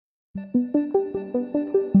You're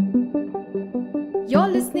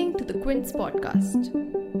listening to the Quince podcast.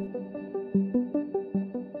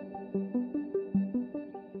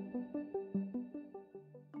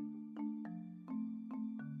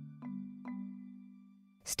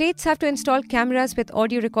 States have to install cameras with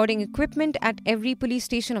audio recording equipment at every police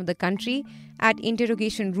station of the country, at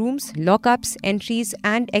interrogation rooms, lockups, entries,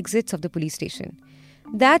 and exits of the police station.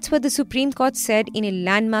 That's what the Supreme Court said in a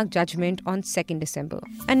landmark judgment on 2nd December.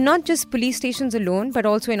 And not just police stations alone, but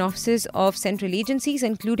also in offices of central agencies,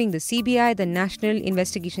 including the CBI, the National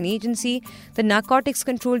Investigation Agency, the Narcotics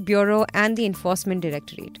Control Bureau, and the Enforcement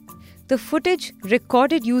Directorate. The footage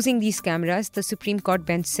recorded using these cameras, the Supreme Court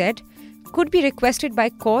bench said, could be requested by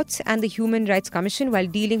courts and the Human Rights Commission while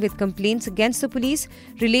dealing with complaints against the police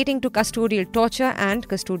relating to custodial torture and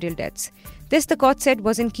custodial deaths. This, the court said,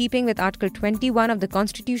 was in keeping with Article 21 of the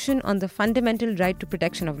Constitution on the fundamental right to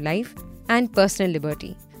protection of life and personal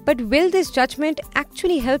liberty. But will this judgment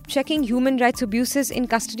actually help checking human rights abuses in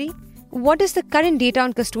custody? What does the current data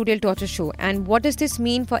on custodial torture show, and what does this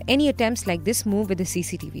mean for any attempts like this move with the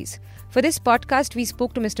CCTVs? For this podcast, we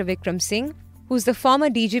spoke to Mr. Vikram Singh, who's the former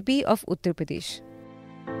DGP of Uttar Pradesh.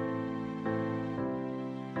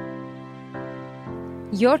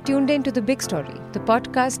 You're tuned in to The Big Story, the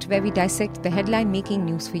podcast where we dissect the headline-making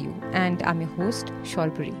news for you. And I'm your host,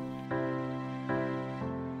 Shalpuri.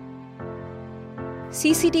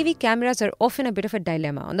 CCTV cameras are often a bit of a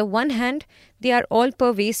dilemma. On the one hand, they are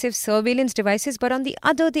all-pervasive surveillance devices, but on the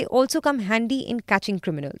other, they also come handy in catching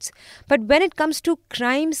criminals. But when it comes to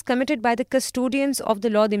crimes committed by the custodians of the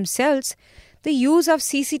law themselves, the use of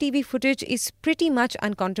CCTV footage is pretty much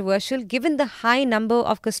uncontroversial given the high number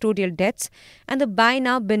of custodial deaths and the by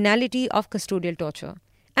now banality of custodial torture.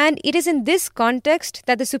 And it is in this context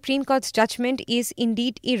that the Supreme Court's judgment is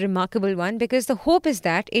indeed a remarkable one, because the hope is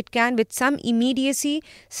that it can, with some immediacy,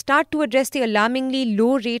 start to address the alarmingly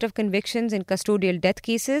low rate of convictions in custodial death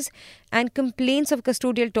cases and complaints of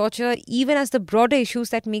custodial torture, even as the broader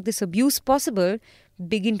issues that make this abuse possible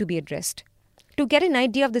begin to be addressed. To get an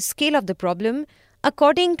idea of the scale of the problem,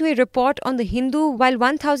 according to a report on The Hindu, while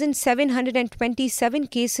 1,727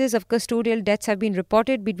 cases of custodial deaths have been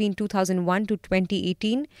reported between 2001 to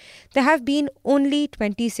 2018, there have been only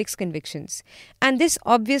 26 convictions. And this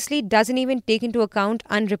obviously doesn't even take into account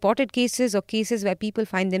unreported cases or cases where people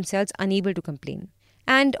find themselves unable to complain.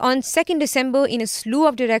 And on 2nd December, in a slew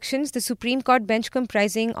of directions, the Supreme Court bench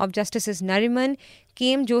comprising of Justices Nariman,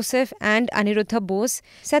 K.M. Joseph and Aniruddha Bose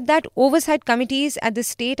said that oversight committees at the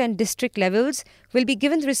state and district levels will be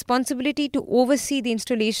given the responsibility to oversee the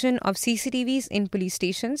installation of CCTVs in police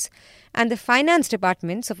stations, and the finance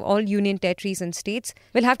departments of all union territories and states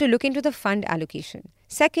will have to look into the fund allocation.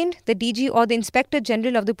 Second, the DG or the Inspector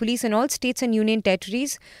General of the police in all states and union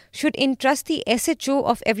territories should entrust the SHO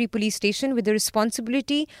of every police station with the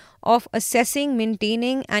responsibility of assessing,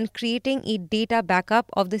 maintaining and creating a data backup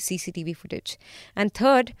of the CCTV footage. And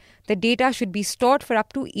third, the data should be stored for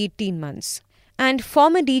up to 18 months. And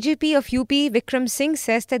former DGP of UP, Vikram Singh,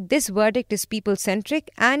 says that this verdict is people-centric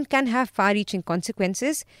and can have far-reaching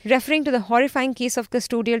consequences. Referring to the horrifying case of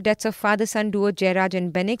custodial deaths of father-son duo Jairaj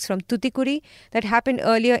and Benix from Tuticorin that happened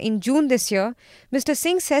earlier in June this year, Mr.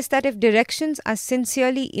 Singh says that if directions are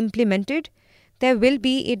sincerely implemented, there will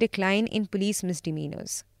be a decline in police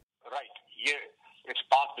misdemeanors. Right. Yeah. It's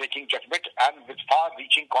path-breaking judgment and with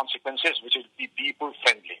far-reaching consequences which will be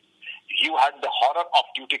people-friendly. You had the horror of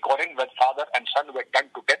Tuticorin when father and son were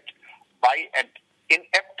done to death by an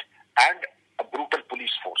inept and a brutal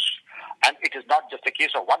police force. And it is not just a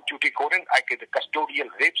case of one Tuticorin. I get the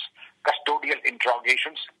custodial rapes, custodial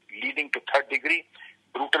interrogations leading to third degree,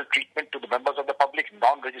 brutal treatment to the members of the public,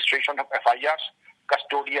 non-registration of FIRs,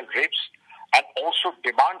 custodial rapes, and also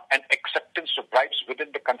demand and acceptance of bribes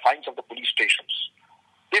within the confines of the police stations.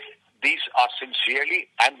 If these are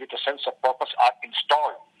sincerely and with a sense of purpose are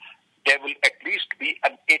installed, there will at least be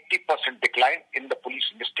an 80% decline in the police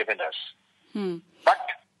misdemeanors. But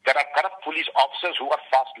there are corrupt police officers who are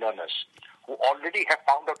fast learners, who already have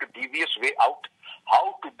found out a devious way out,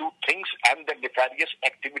 how to do things and the nefarious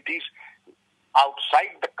activities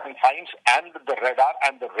outside the confines and the radar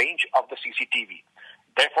and the range of the CCTV.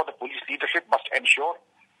 Therefore, the police leadership must ensure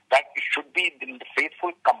that it should be in the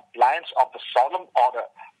faithful compliance of the solemn order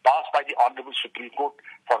passed by the Honorable Supreme Court.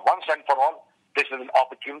 For once and for all, this is an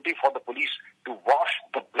opportunity for the police to wash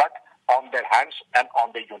the blood on their hands and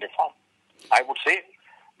on their uniform. I would say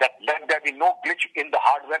that let there be no glitch in the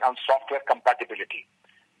hardware and software compatibility.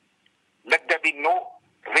 Let there be no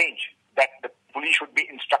range that the police should be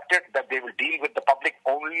instructed that they will deal with the public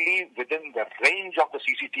only within the range of the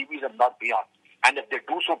CCTVs and not beyond. And if they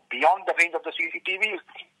do so beyond the range of the CCTVs,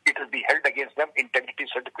 it will them integrity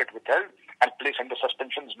certificate withheld, and place under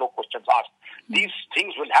suspensions, no questions asked. These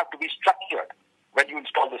things will have to be structured when you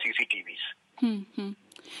install the CCTVs.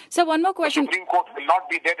 So one more question. The Supreme Court will not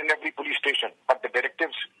be there in every police station, but the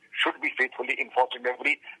directives should be faithfully enforced in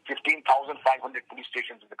every 15,500 police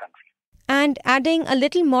stations in the country. And adding a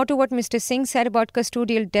little more to what Mr. Singh said about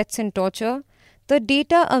custodial deaths and torture, the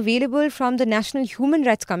data available from the National Human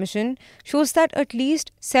Rights Commission shows that at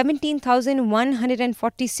least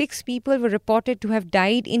 17,146 people were reported to have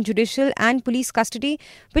died in judicial and police custody,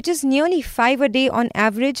 which is nearly 5 a day on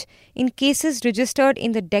average in cases registered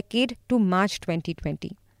in the decade to March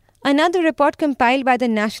 2020. Another report compiled by the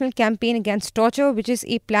National Campaign Against Torture, which is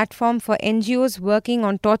a platform for NGOs working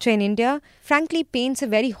on torture in India, frankly paints a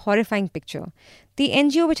very horrifying picture. The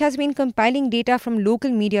NGO, which has been compiling data from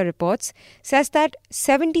local media reports, says that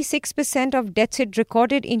 76% of deaths it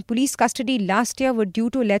recorded in police custody last year were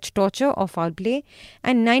due to alleged torture or foul play,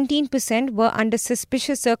 and 19% were under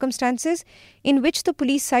suspicious circumstances in which the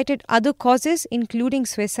police cited other causes, including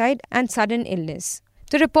suicide and sudden illness.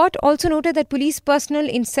 The report also noted that police personnel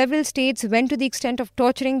in several states went to the extent of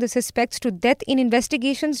torturing the suspects to death in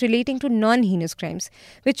investigations relating to non-heinous crimes,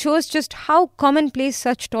 which shows just how commonplace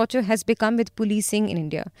such torture has become with policing in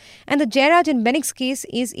India. And the Jairaj and Benix case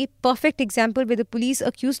is a perfect example where the police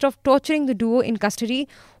accused of torturing the duo in custody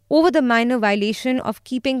over the minor violation of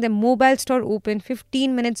keeping the mobile store open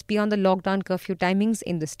 15 minutes beyond the lockdown curfew timings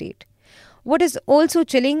in the state. What is also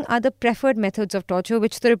chilling are the preferred methods of torture,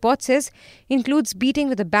 which the report says includes beating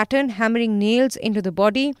with a baton, hammering nails into the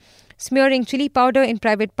body, smearing chili powder in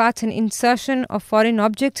private parts and insertion of foreign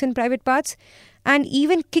objects in private parts, and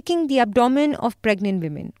even kicking the abdomen of pregnant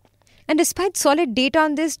women. And despite solid data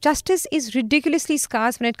on this, justice is ridiculously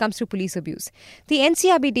scarce when it comes to police abuse. The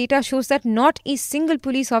NCRB data shows that not a single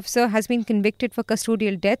police officer has been convicted for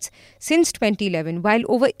custodial deaths since 2011, while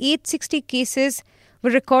over 860 cases were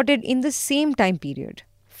recorded in the same time period.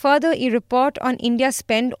 Further, a report on India's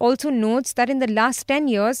spend also notes that in the last 10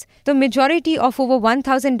 years, the majority of over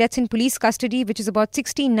 1,000 deaths in police custody, which is about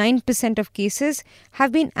 69% of cases,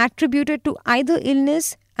 have been attributed to either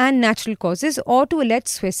illness and natural causes or to alleged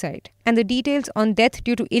suicide. And the details on death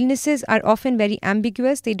due to illnesses are often very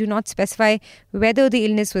ambiguous. They do not specify whether the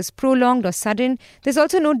illness was prolonged or sudden. There's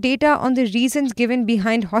also no data on the reasons given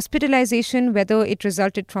behind hospitalization, whether it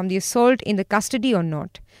resulted from the assault in the custody or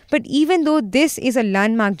not. But even though this is a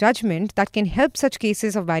landmark judgment that can help such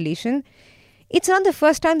cases of violation, it's not the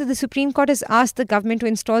first time that the Supreme Court has asked the government to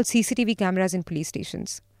install CCTV cameras in police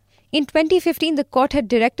stations. In 2015, the court had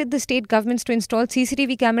directed the state governments to install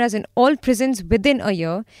CCTV cameras in all prisons within a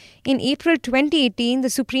year. In April 2018, the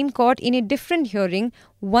Supreme Court, in a different hearing,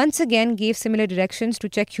 once again gave similar directions to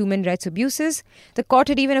check human rights abuses. The court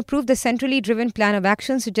had even approved the centrally driven plan of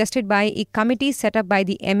action suggested by a committee set up by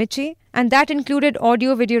the MHA, and that included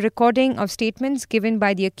audio-video recording of statements given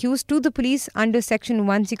by the accused to the police under Section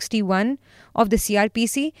 161 of the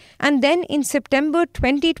CRPC. And then in September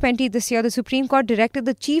 2020 this year, the Supreme Court directed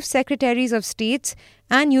the Chief Secretaries of States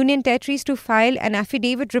and Union Territories to file an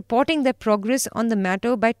affidavit reporting their progress on the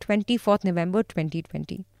matter by 24th November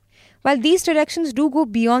 2020. While these directions do go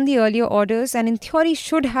beyond the earlier orders and in theory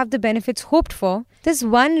should have the benefits hoped for, there's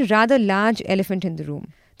one rather large elephant in the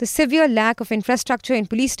room. The severe lack of infrastructure in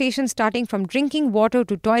police stations, starting from drinking water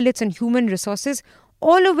to toilets and human resources,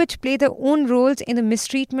 all of which play their own roles in the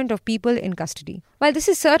mistreatment of people in custody. While this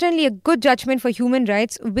is certainly a good judgment for human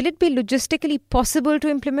rights, will it be logistically possible to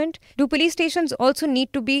implement? Do police stations also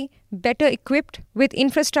need to be better equipped with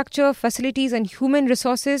infrastructure, facilities and human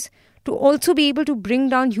resources to also be able to bring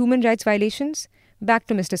down human rights violations? Back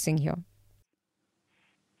to Mr. Singh here.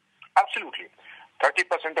 Absolutely.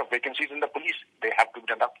 30% of vacancies in the police, they have to be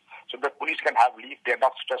done up. So the police can have leave, they're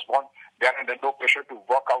not stress-born, they're under no pressure to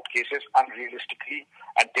work out cases unrealistically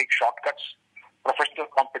and take shortcuts. Professional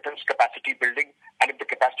competence, capacity building, and if the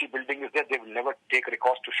capacity building is there, they will never take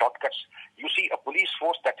recourse to shortcuts. You see a police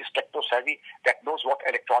force that is techno-savvy, that knows what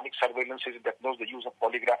electronic surveillance is, that knows the use of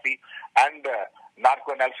polygraphy and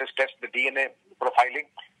narco-analysis tests, the DNA profiling,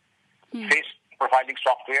 face profiling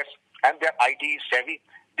softwares, and they're IT savvy.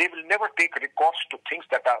 They will never take recourse to things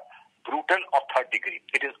that are brutal or third degree.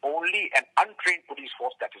 It is only an untrained police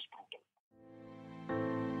force that is brutal.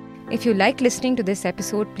 If you like listening to this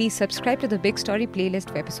episode, please subscribe to the Big Story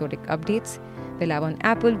playlist for episodic updates. We're live on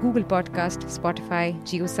Apple, Google Podcast, Spotify,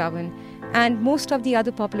 JioSaavn, and most of the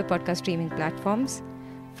other popular podcast streaming platforms.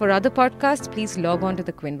 For other podcasts, please log on to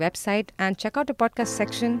the Quint website and check out the podcast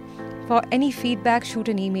section. For any feedback, shoot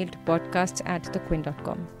an email to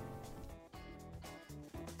podcasts@thequint.com.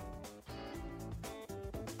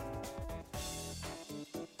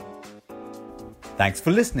 Thanks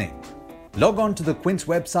for listening. Log on to the Quince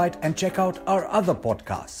website and check out our other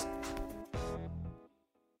podcasts.